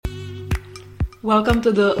Welcome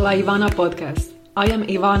to the La Ivana podcast. I am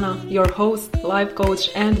Ivana, your host, life coach,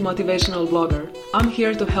 and motivational blogger. I'm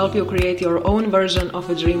here to help you create your own version of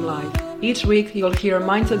a dream life. Each week, you'll hear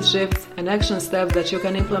mindset shifts and action steps that you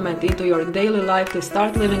can implement into your daily life to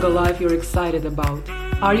start living a life you're excited about.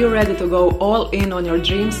 Are you ready to go all in on your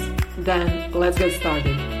dreams? Then let's get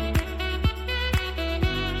started.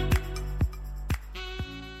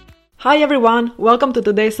 Hi everyone, welcome to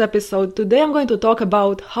today's episode. Today I'm going to talk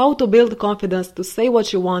about how to build confidence to say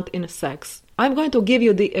what you want in sex. I'm going to give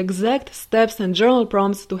you the exact steps and journal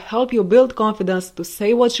prompts to help you build confidence to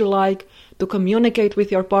say what you like, to communicate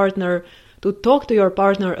with your partner, to talk to your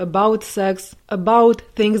partner about sex, about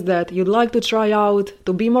things that you'd like to try out,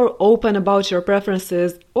 to be more open about your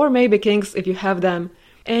preferences, or maybe kinks if you have them.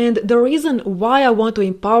 And the reason why I want to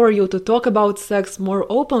empower you to talk about sex more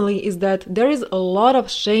openly is that there is a lot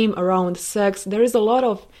of shame around sex. There is a lot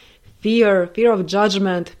of fear of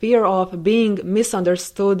judgment, fear of being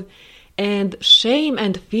misunderstood. And shame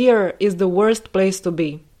and fear is the worst place to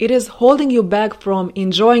be. It is holding you back from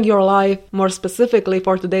enjoying your life. More specifically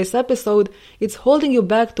for today's episode, it's holding you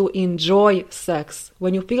back to enjoy sex.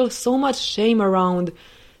 When you feel so much shame around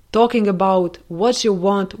talking about what you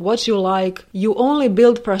want, what you like, you only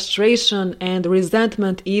build frustration and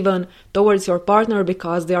resentment even towards your partner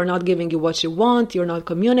because they are not giving you what you want, you're not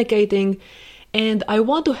communicating. And I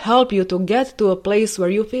want to help you to get to a place where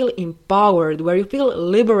you feel empowered, where you feel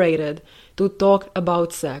liberated to talk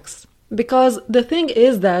about sex. Because the thing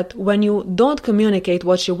is that when you don't communicate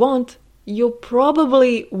what you want, you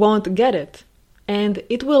probably won't get it. And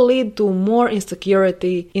it will lead to more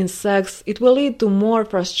insecurity in sex. It will lead to more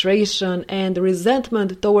frustration and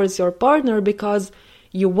resentment towards your partner because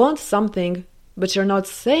you want something, but you're not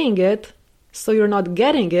saying it, so you're not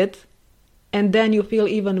getting it. And then you feel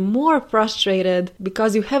even more frustrated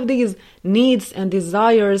because you have these needs and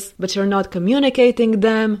desires, but you're not communicating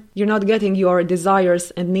them. You're not getting your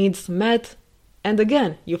desires and needs met. And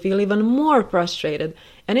again, you feel even more frustrated.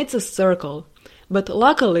 And it's a circle. But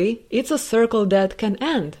luckily, it's a circle that can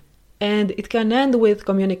end. And it can end with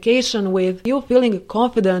communication, with you feeling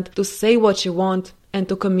confident to say what you want and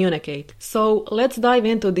to communicate. So let's dive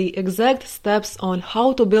into the exact steps on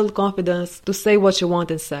how to build confidence to say what you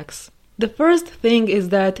want in sex. The first thing is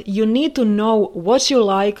that you need to know what you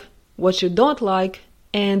like, what you don't like,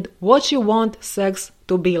 and what you want sex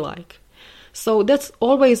to be like. So that's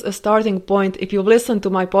always a starting point. If you've listened to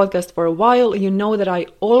my podcast for a while, you know that I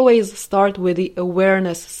always start with the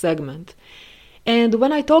awareness segment. And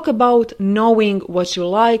when I talk about knowing what you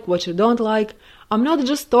like, what you don't like, I'm not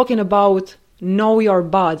just talking about know your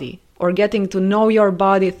body or getting to know your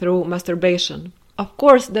body through masturbation. Of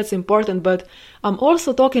course, that's important, but I'm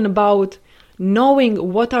also talking about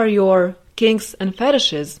knowing what are your kinks and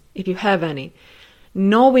fetishes, if you have any.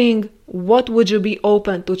 Knowing what would you be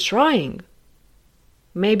open to trying.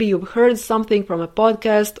 Maybe you've heard something from a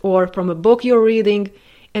podcast or from a book you're reading,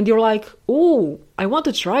 and you're like, ooh, I want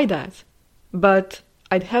to try that. But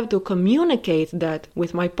I'd have to communicate that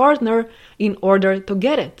with my partner in order to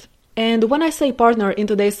get it. And when I say partner in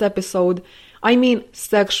today's episode, I mean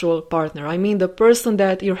sexual partner. I mean the person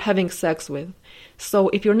that you're having sex with. So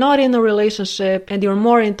if you're not in a relationship and you're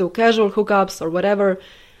more into casual hookups or whatever,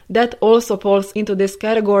 that also falls into this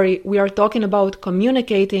category. We are talking about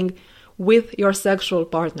communicating with your sexual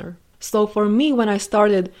partner. So for me, when I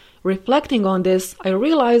started reflecting on this, I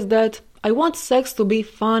realized that I want sex to be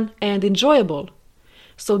fun and enjoyable.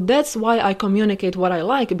 So that's why I communicate what I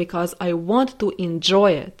like, because I want to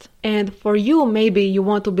enjoy it. And for you, maybe you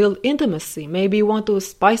want to build intimacy. Maybe you want to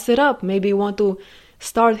spice it up. Maybe you want to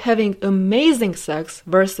start having amazing sex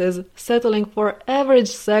versus settling for average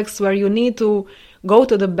sex where you need to go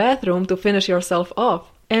to the bathroom to finish yourself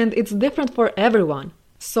off. And it's different for everyone.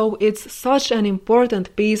 So it's such an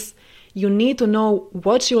important piece. You need to know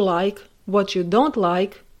what you like, what you don't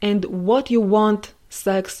like, and what you want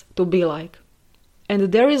sex to be like.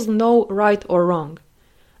 And there is no right or wrong.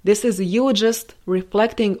 This is you just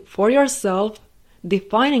reflecting for yourself,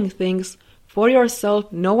 defining things for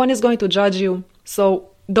yourself. No one is going to judge you.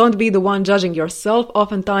 So don't be the one judging yourself.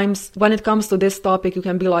 Oftentimes, when it comes to this topic, you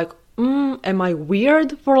can be like, am I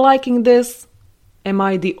weird for liking this? Am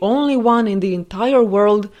I the only one in the entire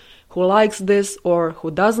world who likes this or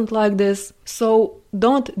who doesn't like this? So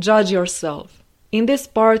don't judge yourself. In this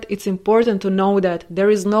part, it's important to know that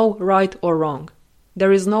there is no right or wrong.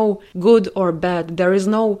 There is no good or bad. There is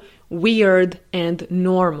no weird and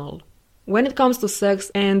normal. When it comes to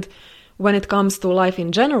sex and when it comes to life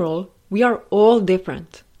in general, we are all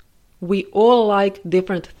different. We all like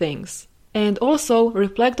different things. And also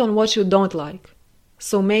reflect on what you don't like.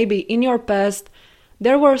 So maybe in your past,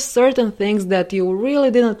 There were certain things that you really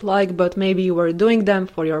didn't like, but maybe you were doing them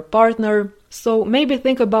for your partner. So maybe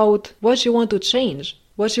think about what you want to change,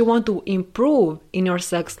 what you want to improve in your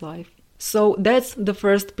sex life. So that's the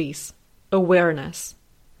first piece, awareness.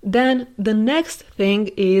 Then the next thing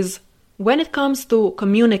is, when it comes to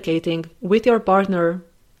communicating with your partner,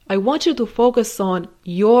 I want you to focus on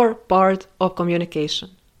your part of communication.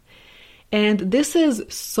 And this is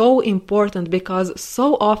so important because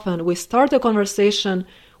so often we start a conversation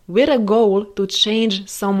with a goal to change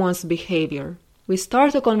someone's behavior. We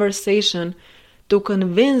start a conversation to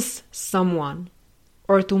convince someone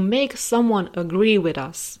or to make someone agree with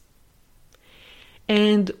us.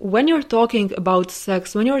 And when you're talking about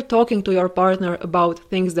sex, when you're talking to your partner about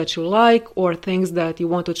things that you like or things that you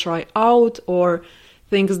want to try out or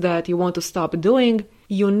things that you want to stop doing,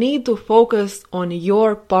 you need to focus on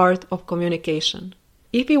your part of communication.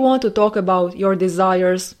 If you want to talk about your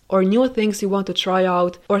desires or new things you want to try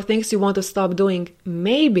out or things you want to stop doing,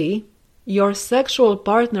 maybe your sexual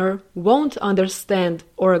partner won't understand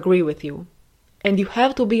or agree with you. And you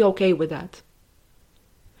have to be okay with that.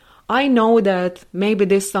 I know that maybe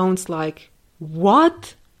this sounds like,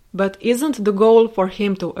 what? But isn't the goal for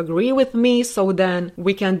him to agree with me so then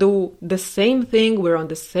we can do the same thing, we're on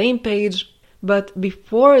the same page? But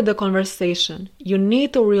before the conversation, you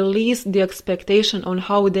need to release the expectation on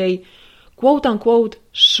how they, quote-unquote,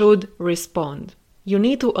 should respond. You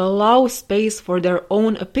need to allow space for their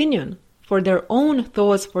own opinion, for their own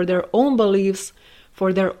thoughts, for their own beliefs,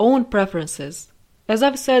 for their own preferences. As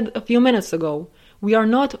I've said a few minutes ago, we are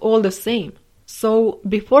not all the same. So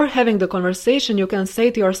before having the conversation, you can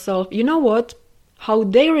say to yourself, you know what? How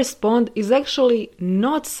they respond is actually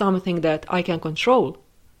not something that I can control.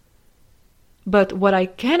 But what I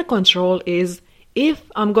can control is if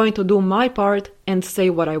I'm going to do my part and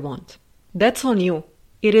say what I want. That's on you.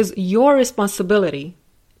 It is your responsibility.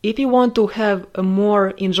 If you want to have a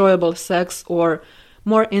more enjoyable sex or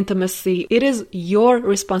more intimacy, it is your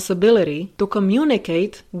responsibility to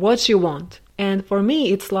communicate what you want. And for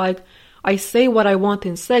me, it's like I say what I want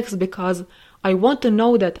in sex because I want to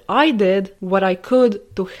know that I did what I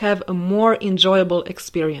could to have a more enjoyable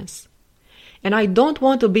experience. And I don't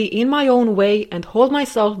want to be in my own way and hold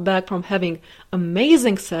myself back from having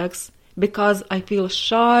amazing sex because I feel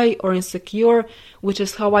shy or insecure, which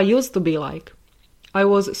is how I used to be like. I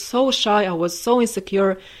was so shy, I was so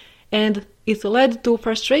insecure, and it led to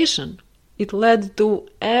frustration. It led to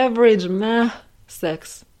average meh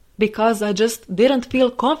sex because I just didn't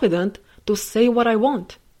feel confident to say what I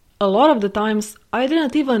want. A lot of the times, I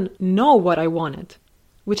didn't even know what I wanted,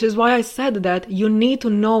 which is why I said that you need to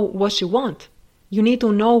know what you want. You need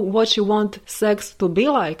to know what you want sex to be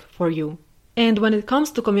like for you. And when it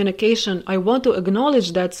comes to communication, I want to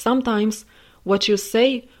acknowledge that sometimes what you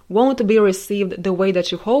say won't be received the way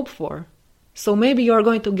that you hope for. So maybe you're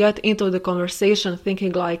going to get into the conversation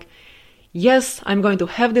thinking like, yes, I'm going to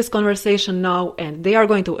have this conversation now and they are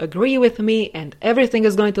going to agree with me and everything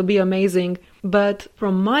is going to be amazing. But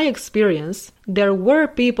from my experience, there were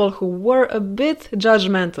people who were a bit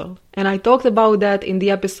judgmental. And I talked about that in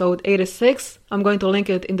the episode 86. I'm going to link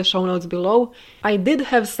it in the show notes below. I did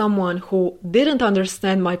have someone who didn't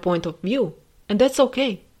understand my point of view. And that's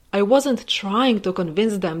okay. I wasn't trying to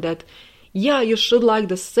convince them that, yeah, you should like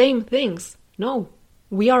the same things. No,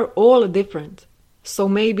 we are all different. So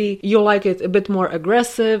maybe you like it a bit more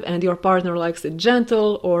aggressive and your partner likes it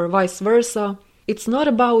gentle or vice versa. It's not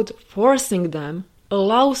about forcing them.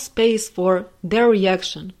 Allow space for their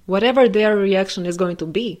reaction, whatever their reaction is going to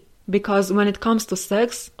be. Because when it comes to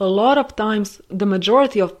sex, a lot of times the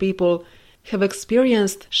majority of people have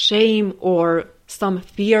experienced shame or some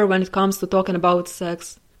fear when it comes to talking about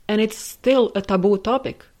sex. And it's still a taboo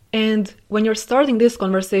topic. And when you're starting this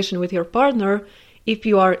conversation with your partner, if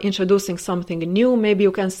you are introducing something new, maybe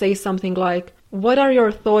you can say something like, what are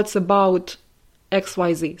your thoughts about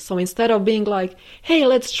XYZ? So instead of being like, hey,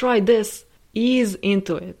 let's try this, ease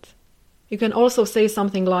into it. You can also say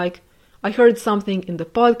something like, I heard something in the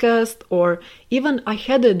podcast, or even I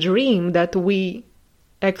had a dream that we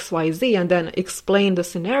XYZ, and then explain the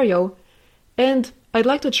scenario, and I'd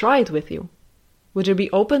like to try it with you. Would you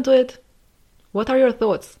be open to it? What are your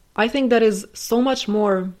thoughts? I think that is so much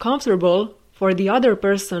more comfortable for the other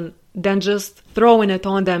person than just throwing it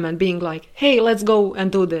on them and being like, hey, let's go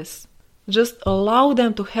and do this. Just allow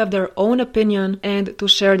them to have their own opinion and to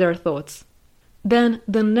share their thoughts. Then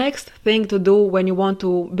the next thing to do when you want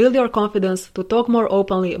to build your confidence to talk more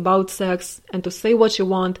openly about sex and to say what you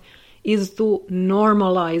want is to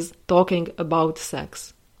normalize talking about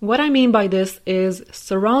sex. What I mean by this is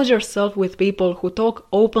surround yourself with people who talk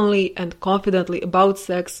openly and confidently about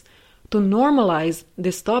sex to normalize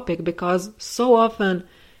this topic, because so often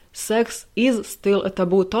sex is still a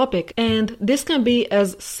taboo topic, and this can be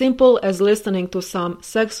as simple as listening to some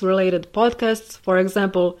sex-related podcasts. For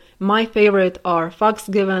example, my favorite are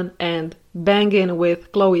Fucks Given and Bangin'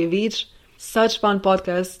 with Chloe Veach. Such fun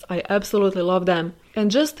podcasts, I absolutely love them.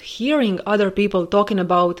 And just hearing other people talking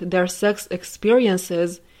about their sex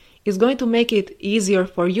experiences is going to make it easier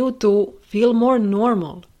for you to feel more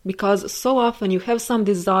normal. Because so often you have some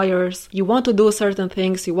desires, you want to do certain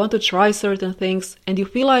things, you want to try certain things, and you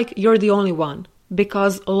feel like you're the only one.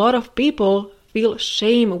 Because a lot of people feel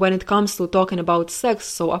shame when it comes to talking about sex,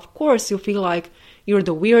 so of course you feel like you're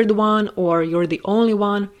the weird one or you're the only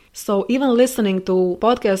one. So even listening to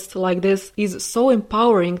podcasts like this is so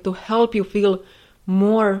empowering to help you feel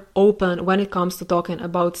more open when it comes to talking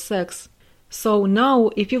about sex. So now,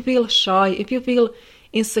 if you feel shy, if you feel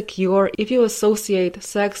insecure, if you associate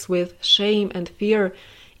sex with shame and fear,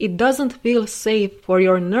 it doesn't feel safe for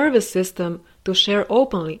your nervous system to share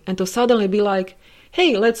openly and to suddenly be like,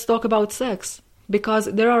 hey, let's talk about sex. Because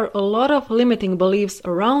there are a lot of limiting beliefs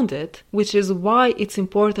around it, which is why it's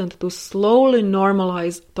important to slowly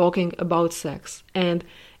normalize talking about sex. And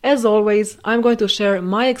as always, I'm going to share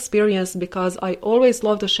my experience because I always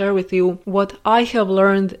love to share with you what I have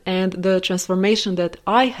learned and the transformation that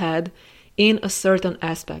I had in a certain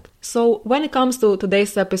aspect. So when it comes to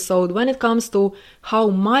today's episode, when it comes to how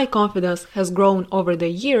my confidence has grown over the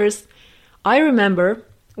years, I remember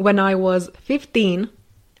when I was 15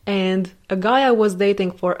 and a guy I was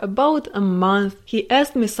dating for about a month, he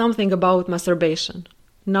asked me something about masturbation.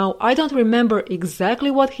 Now, I don't remember exactly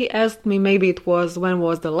what he asked me. Maybe it was, when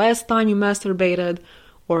was the last time you masturbated,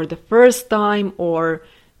 or the first time, or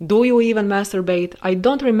do you even masturbate? I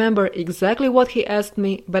don't remember exactly what he asked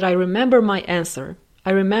me, but I remember my answer.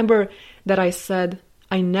 I remember that I said,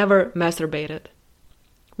 I never masturbated,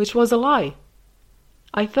 which was a lie.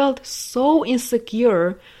 I felt so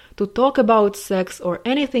insecure to talk about sex or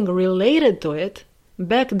anything related to it.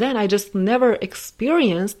 Back then, I just never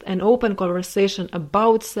experienced an open conversation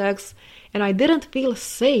about sex, and I didn't feel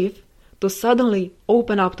safe to suddenly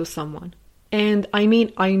open up to someone. And I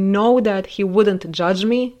mean, I know that he wouldn't judge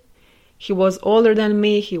me. He was older than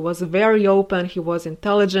me, he was very open, he was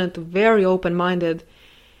intelligent, very open-minded,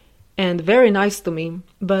 and very nice to me.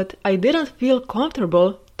 But I didn't feel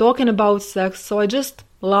comfortable talking about sex, so I just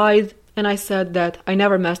lied and I said that I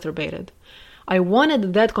never masturbated. I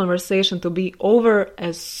wanted that conversation to be over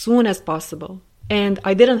as soon as possible. And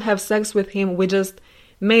I didn't have sex with him, we just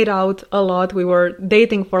made out a lot. We were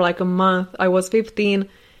dating for like a month. I was 15,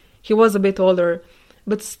 he was a bit older.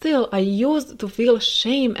 But still, I used to feel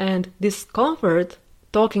shame and discomfort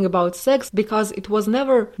talking about sex because it was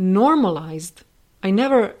never normalized. I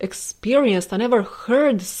never experienced, I never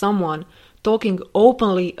heard someone talking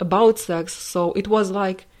openly about sex, so it was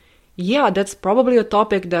like, yeah, that's probably a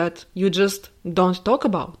topic that you just don't talk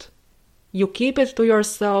about. You keep it to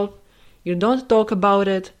yourself, you don't talk about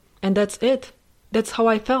it, and that's it. That's how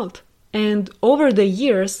I felt. And over the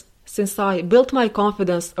years, since I built my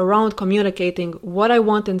confidence around communicating what I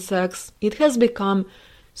want in sex, it has become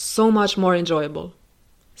so much more enjoyable.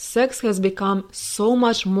 Sex has become so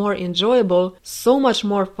much more enjoyable, so much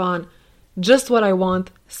more fun, just what I want,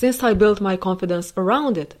 since I built my confidence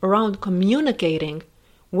around it, around communicating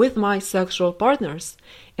with my sexual partners.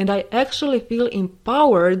 And I actually feel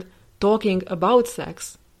empowered talking about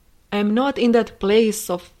sex. I'm not in that place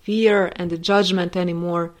of fear and judgment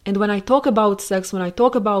anymore. And when I talk about sex, when I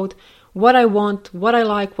talk about what I want, what I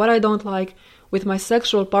like, what I don't like with my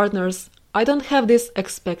sexual partners, I don't have this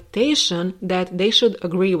expectation that they should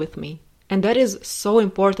agree with me. And that is so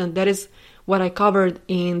important. That is what I covered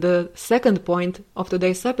in the second point of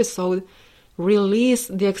today's episode. Release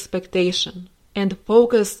the expectation and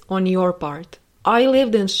focus on your part. I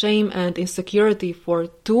lived in shame and insecurity for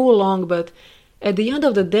too long, but at the end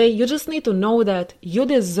of the day, you just need to know that you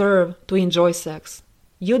deserve to enjoy sex.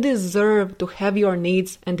 You deserve to have your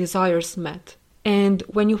needs and desires met. And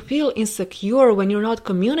when you feel insecure, when you're not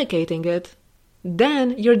communicating it,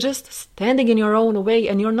 then you're just standing in your own way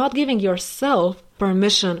and you're not giving yourself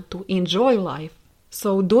permission to enjoy life.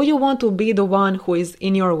 So do you want to be the one who is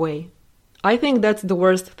in your way? I think that's the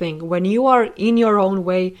worst thing. When you are in your own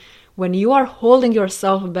way, when you are holding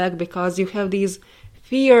yourself back because you have these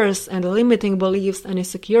fears and limiting beliefs and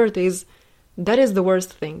insecurities, that is the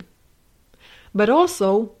worst thing. But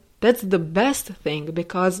also, that's the best thing,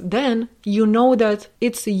 because then you know that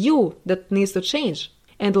it's you that needs to change.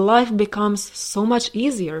 And life becomes so much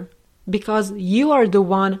easier because you are the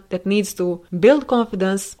one that needs to build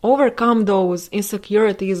confidence, overcome those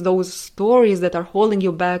insecurities, those stories that are holding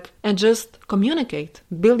you back, and just communicate,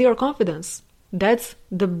 build your confidence. That's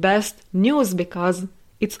the best news because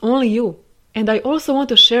it's only you. And I also want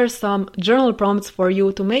to share some journal prompts for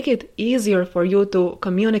you to make it easier for you to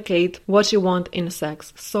communicate what you want in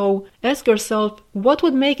sex. So ask yourself, what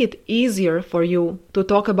would make it easier for you to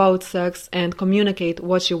talk about sex and communicate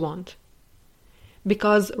what you want?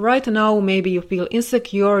 Because right now maybe you feel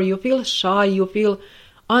insecure, you feel shy, you feel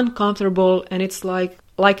uncomfortable, and it's like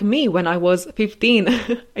me when I was 15.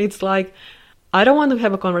 It's like, I don't want to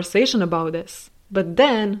have a conversation about this. But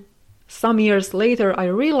then some years later, I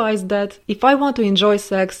realized that if I want to enjoy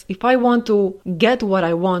sex, if I want to get what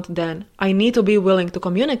I want, then I need to be willing to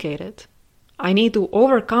communicate it. I need to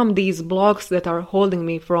overcome these blocks that are holding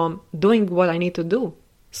me from doing what I need to do.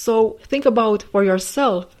 So think about for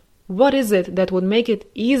yourself, what is it that would make it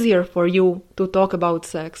easier for you to talk about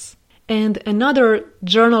sex? And another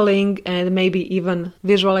journaling and maybe even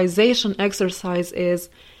visualization exercise is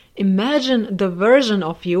imagine the version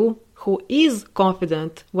of you who is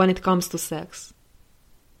confident when it comes to sex.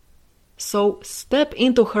 So step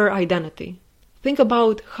into her identity. Think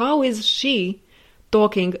about how is she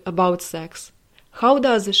talking about sex? How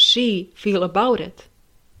does she feel about it?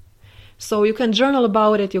 So you can journal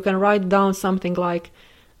about it, you can write down something like,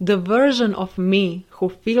 the version of me who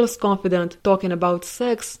feels confident talking about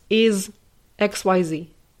sex is XYZ.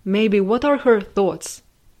 Maybe what are her thoughts?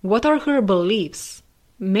 What are her beliefs?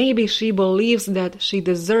 Maybe she believes that she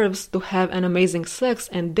deserves to have an amazing sex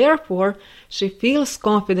and therefore she feels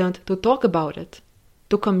confident to talk about it,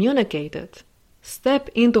 to communicate it. Step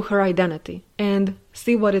into her identity and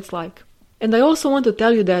see what it's like. And I also want to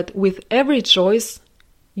tell you that with every choice,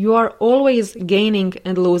 you are always gaining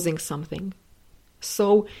and losing something.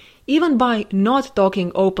 So even by not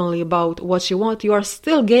talking openly about what you want, you are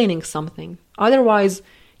still gaining something. Otherwise,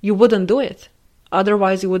 you wouldn't do it.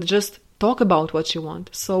 Otherwise, you would just talk about what you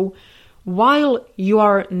want. So while you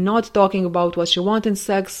are not talking about what you want in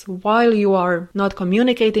sex, while you are not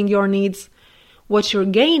communicating your needs, what you're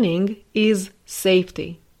gaining is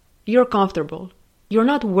safety. You're comfortable. You're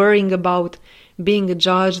not worrying about being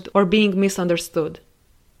judged or being misunderstood.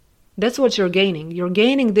 That's what you're gaining. You're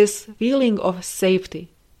gaining this feeling of safety.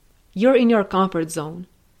 You're in your comfort zone.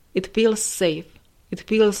 It feels safe. It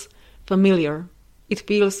feels familiar. It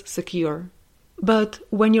feels secure. But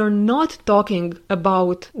when you're not talking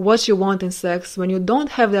about what you want in sex, when you don't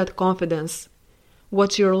have that confidence,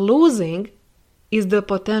 what you're losing is the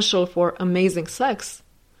potential for amazing sex.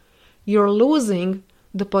 You're losing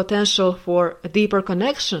the potential for a deeper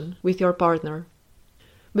connection with your partner.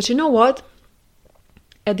 But you know what?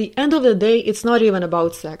 At the end of the day, it's not even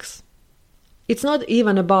about sex. It's not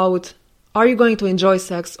even about are you going to enjoy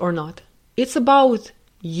sex or not. It's about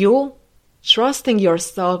you trusting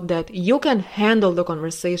yourself that you can handle the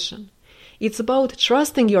conversation. It's about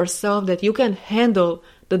trusting yourself that you can handle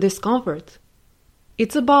the discomfort.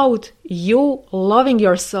 It's about you loving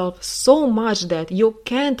yourself so much that you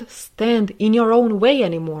can't stand in your own way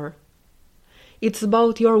anymore. It's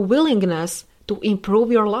about your willingness to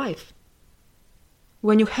improve your life.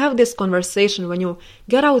 When you have this conversation, when you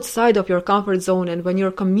get outside of your comfort zone and when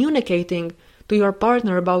you're communicating to your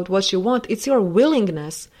partner about what you want, it's your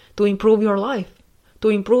willingness to improve your life, to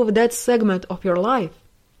improve that segment of your life.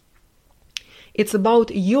 It's about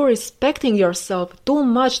you respecting yourself too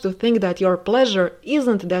much to think that your pleasure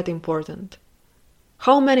isn't that important.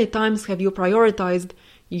 How many times have you prioritized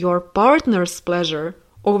your partner's pleasure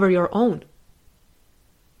over your own?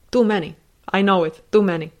 Too many. I know it. Too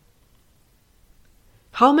many.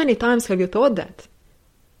 How many times have you thought that?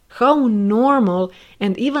 How normal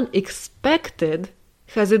and even expected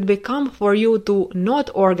has it become for you to not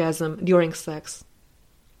orgasm during sex?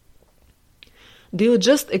 Do you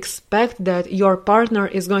just expect that your partner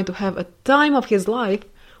is going to have a time of his life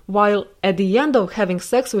while at the end of having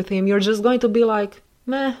sex with him you're just going to be like,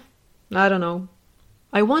 meh, I don't know.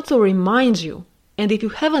 I want to remind you, and if you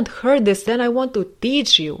haven't heard this, then I want to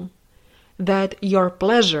teach you that your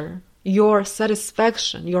pleasure, your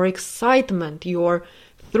satisfaction, your excitement, your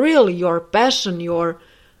thrill, your passion, your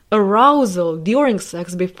arousal during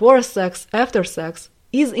sex, before sex, after sex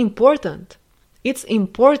is important. It's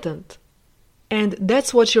important. And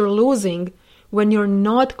that's what you're losing when you're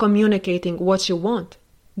not communicating what you want.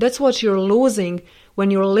 That's what you're losing when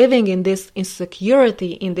you're living in this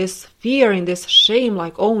insecurity, in this fear, in this shame,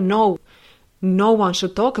 like, oh no, no one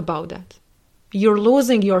should talk about that. You're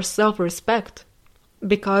losing your self-respect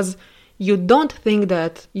because you don't think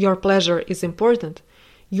that your pleasure is important.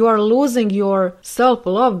 You are losing your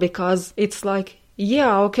self-love because it's like,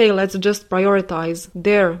 yeah, okay, let's just prioritize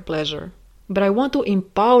their pleasure. But I want to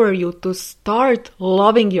empower you to start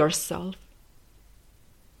loving yourself,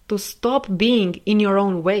 to stop being in your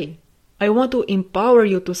own way. I want to empower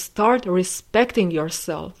you to start respecting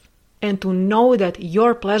yourself and to know that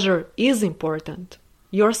your pleasure is important.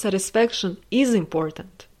 Your satisfaction is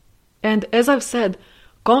important. And as I've said,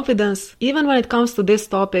 confidence, even when it comes to this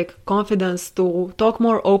topic, confidence to talk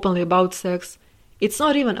more openly about sex, it's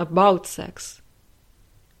not even about sex.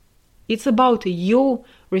 It's about you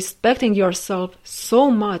respecting yourself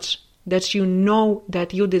so much that you know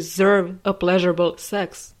that you deserve a pleasurable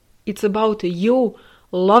sex. It's about you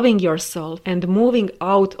loving yourself and moving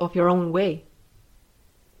out of your own way.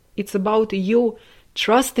 It's about you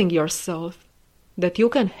trusting yourself that you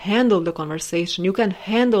can handle the conversation, you can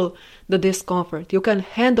handle the discomfort, you can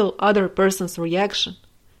handle other person's reaction.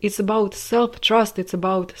 It's about self-trust, it's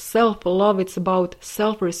about self-love, it's about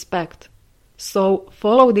self-respect. So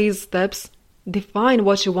follow these steps, define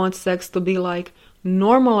what you want sex to be like,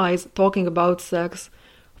 normalize talking about sex,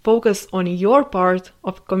 focus on your part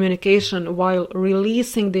of communication while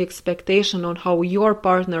releasing the expectation on how your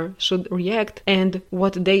partner should react and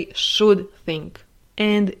what they should think.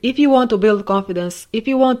 And if you want to build confidence, if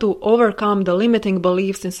you want to overcome the limiting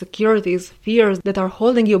beliefs, insecurities, fears that are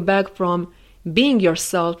holding you back from being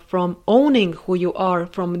yourself, from owning who you are,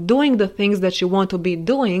 from doing the things that you want to be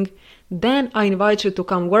doing, then I invite you to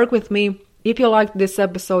come work with me. If you liked this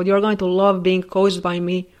episode, you're going to love being coached by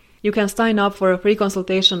me. You can sign up for a free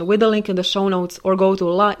consultation with the link in the show notes or go to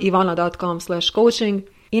laivana.com/coaching.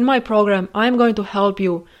 In my program, I'm going to help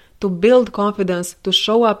you to build confidence, to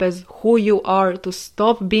show up as who you are, to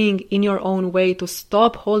stop being in your own way, to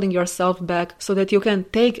stop holding yourself back so that you can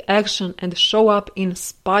take action and show up in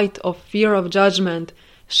spite of fear of judgment,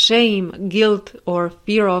 shame, guilt, or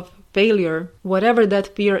fear of failure, whatever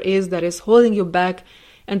that fear is that is holding you back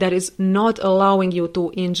and that is not allowing you to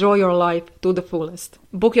enjoy your life to the fullest.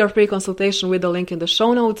 Book your free consultation with the link in the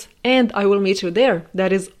show notes and I will meet you there.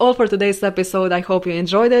 That is all for today's episode. I hope you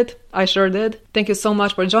enjoyed it. I sure did. Thank you so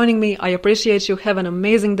much for joining me. I appreciate you. Have an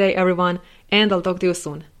amazing day, everyone, and I'll talk to you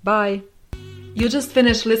soon. Bye. You just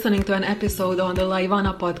finished listening to an episode on the La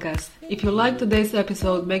Ivana podcast. If you liked today's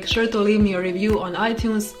episode, make sure to leave me a review on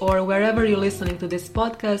iTunes or wherever you're listening to this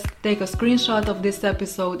podcast. Take a screenshot of this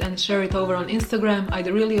episode and share it over on Instagram. I'd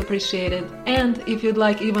really appreciate it. And if you'd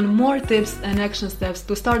like even more tips and action steps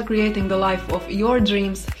to start creating the life of your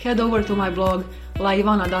dreams, head over to my blog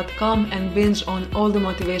laivana.com and binge on all the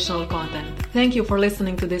motivational content. Thank you for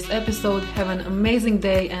listening to this episode. Have an amazing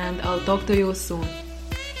day and I'll talk to you soon.